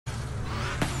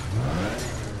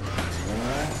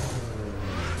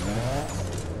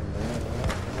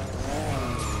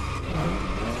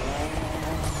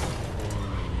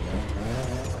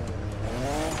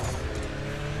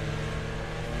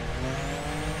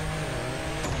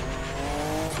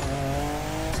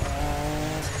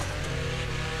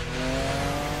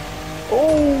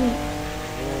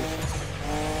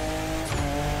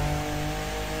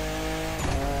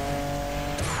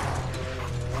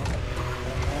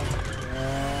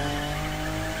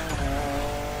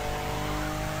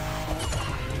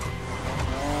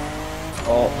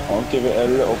I'll give it a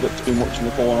little bit too much in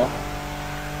the corner.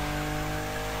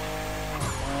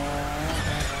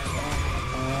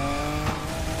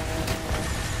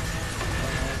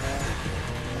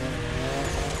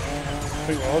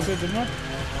 I think it was it, didn't I?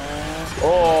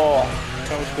 Oh!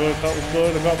 That was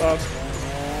good, I got that.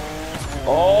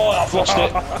 Oh, I've lost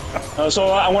it. That's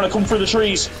alright, I want to come through the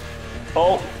trees.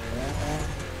 Oh.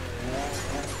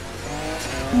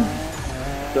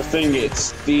 The thing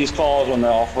is, these cars when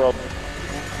they're off-road.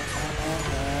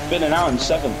 Been an hour in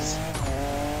 7th.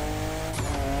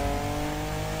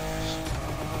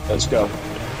 Let's go.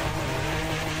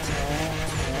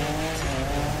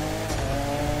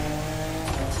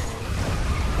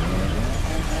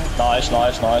 Nice.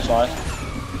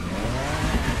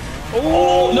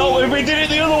 Oh no, we did it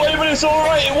the other way, but it's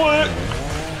alright, it worked.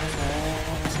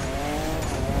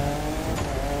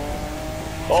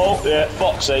 Oh yeah,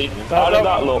 Foxy. How did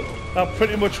that look? That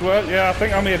pretty much worked, yeah. I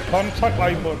think I made contact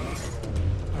line, but...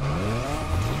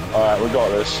 Alright, we got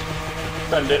this.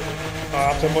 Bend it. Oh,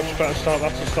 that's a much better start,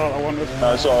 that's the start I wanted.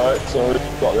 No, it's alright, so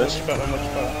we've got this. Much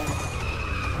better.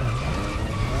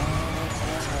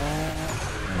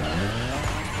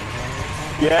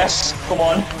 Yes, come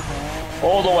on.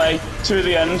 All the way to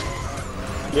the end.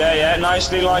 Yeah,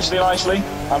 nicely.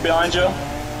 I'm behind you.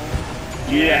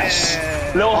 Yes.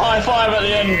 Yeah. Little high five at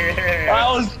the end. Yeah. That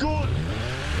was good.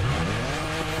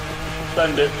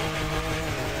 Bend it.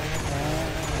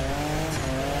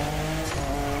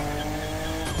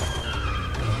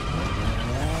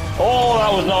 Oh,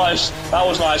 that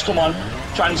was nice. Come on.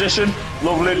 Transition.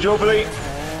 Lovely, jubbly.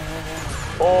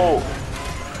 Oh.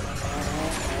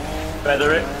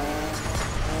 Feather it.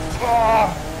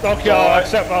 Oh, okay, I'll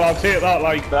accept that, I'll take that,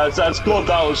 like. That's good,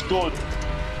 that was good.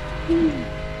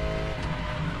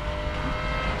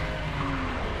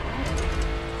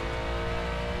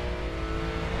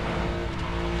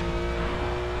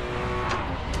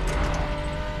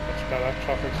 Much better,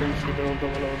 traffic seems to be building up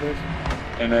a little bit.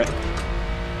 Innit?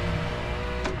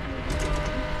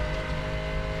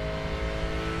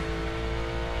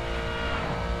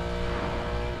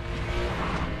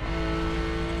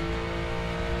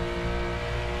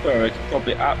 Well, I could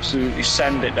probably absolutely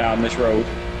send it down this road.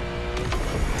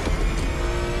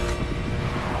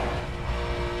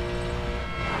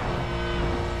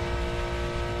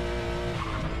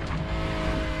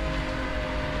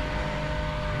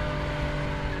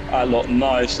 That looked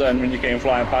nice then when you came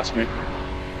flying past me.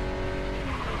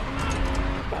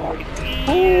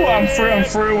 Ooh, I'm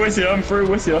through with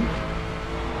you.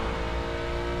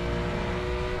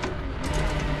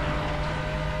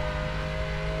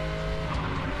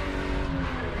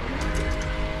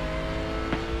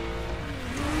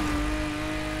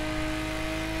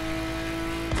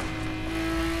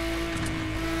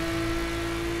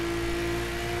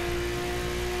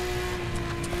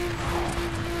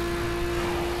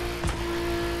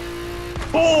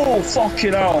 Oh,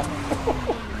 fucking hell.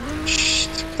 Shit,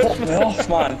 fuck me off,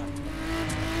 man.